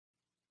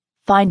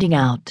Finding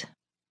out.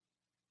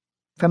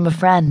 From a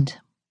friend.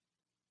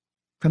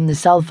 From the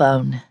cell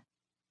phone.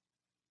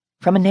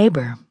 From a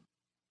neighbor.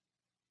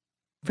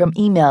 From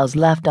emails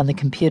left on the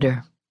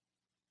computer.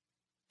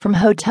 From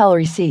hotel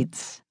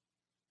receipts.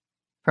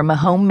 From a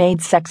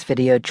homemade sex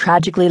video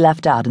tragically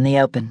left out in the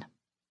open.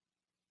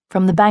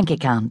 From the bank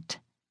account.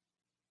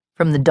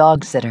 From the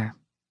dog sitter.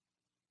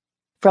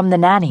 From the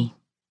nanny,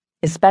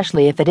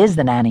 especially if it is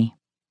the nanny.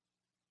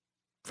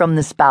 From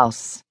the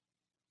spouse.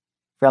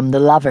 From the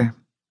lover.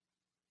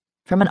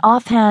 From an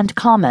offhand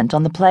comment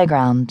on the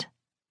playground.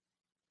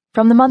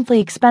 From the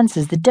monthly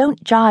expenses that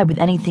don't jibe with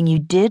anything you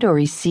did or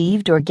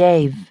received or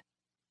gave.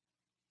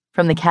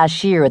 From the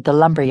cashier at the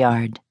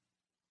lumberyard.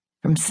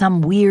 From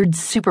some weird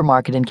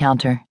supermarket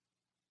encounter.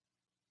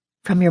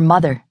 From your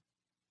mother,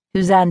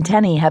 whose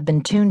antennae have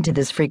been tuned to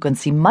this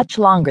frequency much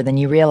longer than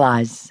you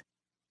realize.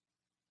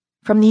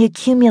 From the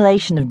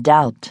accumulation of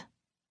doubt.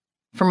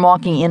 From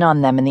walking in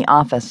on them in the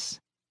office.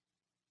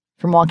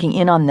 From walking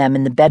in on them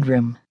in the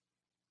bedroom.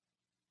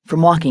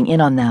 From walking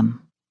in on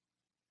them.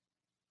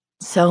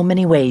 So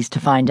many ways to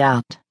find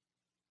out.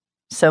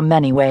 So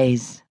many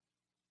ways.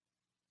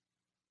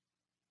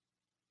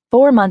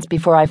 4 months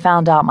before I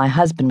found out my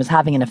husband was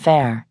having an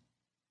affair,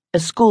 a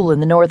school in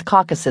the North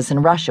Caucasus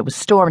in Russia was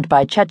stormed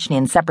by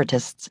Chechnyan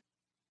separatists,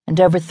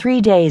 and over 3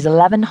 days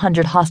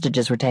 1,100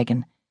 hostages were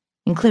taken,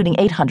 including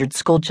 800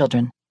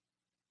 schoolchildren.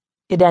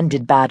 It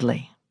ended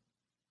badly,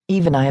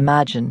 even, I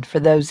imagine, for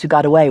those who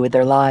got away with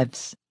their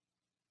lives.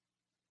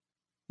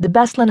 The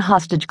Beslan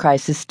hostage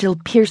crisis still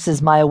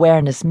pierces my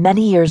awareness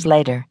many years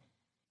later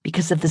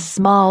because of the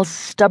small,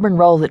 stubborn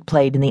role it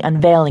played in the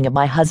unveiling of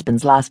my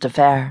husband's last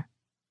affair.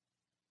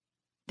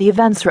 The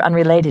events were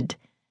unrelated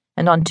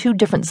and on 2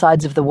 different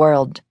sides of the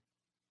world,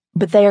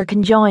 but they are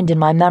conjoined in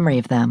my memory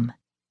of them.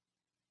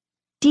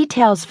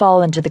 Details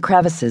fall into the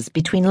crevices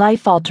between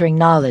life-altering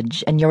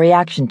knowledge and your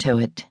reaction to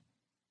it.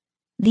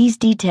 These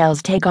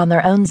details take on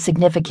their own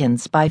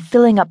significance by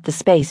filling up the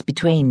space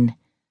between,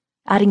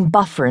 adding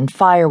buffer and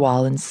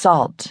firewall and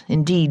salt,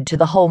 indeed, to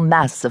the whole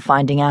mess of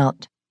finding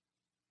out.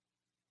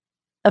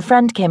 A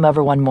friend came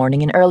over one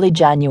morning in early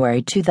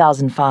January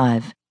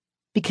 2005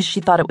 because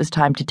she thought it was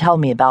time to tell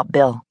me about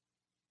Bill.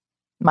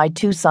 My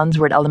 2 sons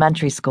were at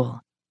elementary school.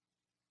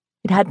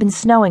 It had been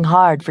snowing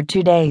hard for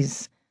 2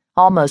 days,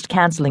 almost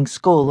canceling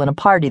school and a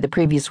party the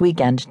previous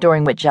weekend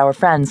during which our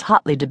friends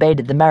hotly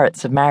debated the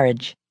merits of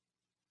marriage.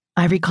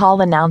 I recall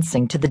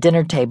announcing to the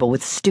dinner table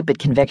with stupid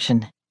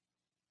conviction,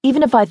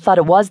 even if I thought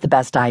it was the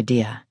best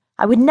idea,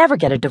 I would never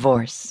get a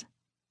divorce.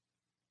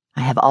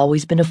 I have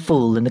always been a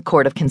fool in the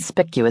court of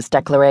conspicuous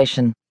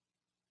declaration.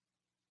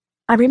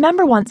 I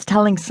remember once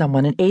telling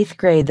someone in 8th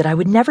grade that I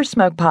would never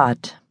smoke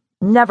pot,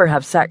 never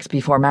have sex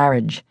before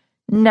marriage,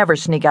 never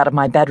sneak out of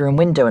my bedroom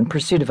window in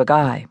pursuit of a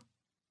guy.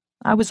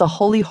 I was a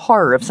holy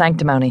horror of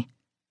sanctimony.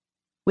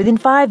 Within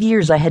 5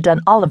 years I had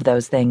done all of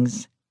those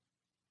things.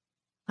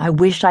 I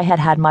wish I had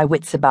had my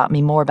wits about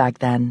me more back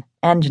then,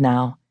 and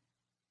now.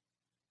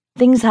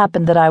 Things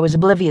happened that I was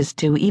oblivious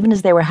to even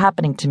as they were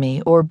happening to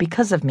me or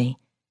because of me,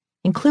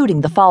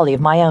 including the folly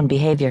of my own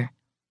behavior.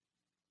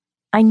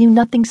 I knew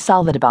nothing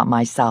solid about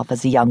myself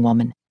as a young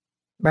woman,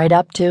 right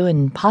up to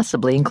and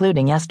possibly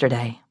including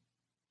yesterday.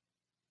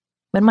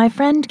 When my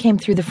friend came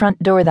through the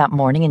front door that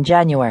morning in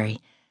January,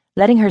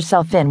 letting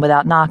herself in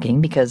without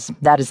knocking because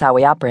that is how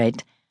we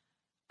operate,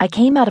 I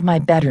came out of my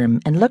bedroom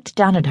and looked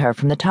down at her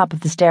from the top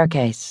of the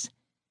staircase.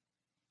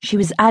 She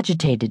was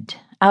agitated,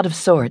 out of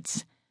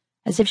sorts,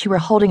 as if she were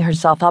holding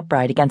herself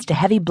upright against a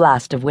heavy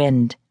blast of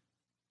wind.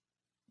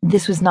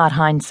 This was not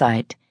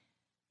hindsight.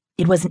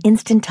 It was an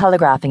instant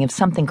telegraphing of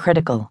something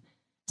critical,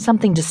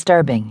 something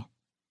disturbing.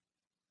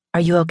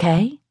 "Are you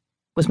okay?"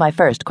 was my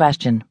first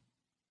question.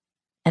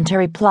 And her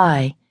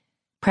reply,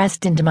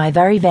 pressed into my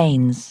very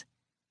veins,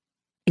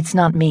 "It's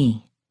not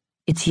me,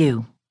 it's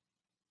you."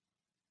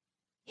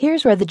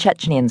 Here's where the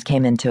Chechnyans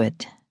came into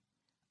it.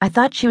 I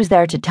thought she was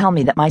there to tell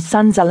me that my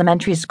son's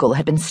elementary school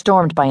had been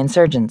stormed by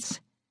insurgents.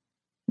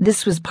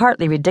 This was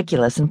partly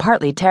ridiculous and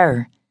partly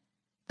terror,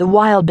 the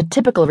wild but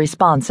typical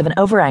response of an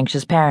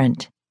over-anxious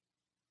parent.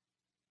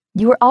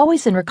 You are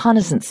always in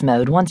reconnaissance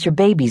mode once your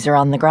babies are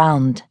on the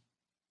ground.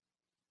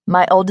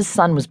 My oldest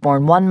son was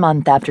born 1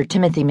 month after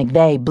Timothy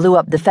McVeigh blew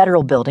up the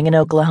federal building in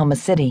Oklahoma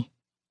City.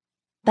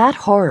 That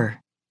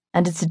horror,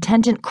 and its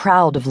attendant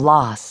crowd of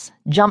loss,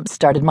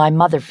 jump-started my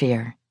mother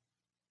fear.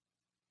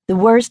 The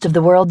worst of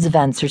the world's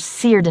events are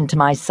seared into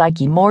my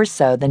psyche more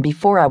so than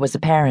before I was a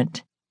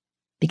parent,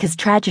 because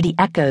tragedy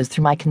echoes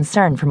through my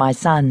concern for my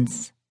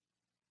sons.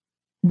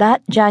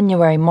 That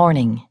January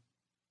morning,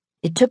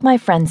 it took my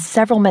friends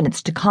several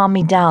minutes to calm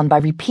me down by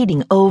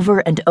repeating over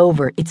and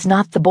over, "It's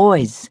not the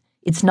boys,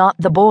 it's not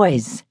the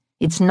boys,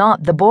 it's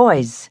not the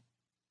boys."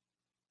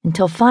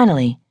 Until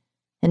finally,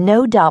 and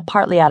no doubt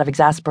partly out of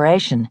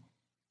exasperation,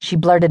 she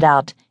blurted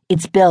out,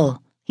 "It's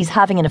Bill, he's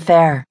having an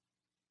affair."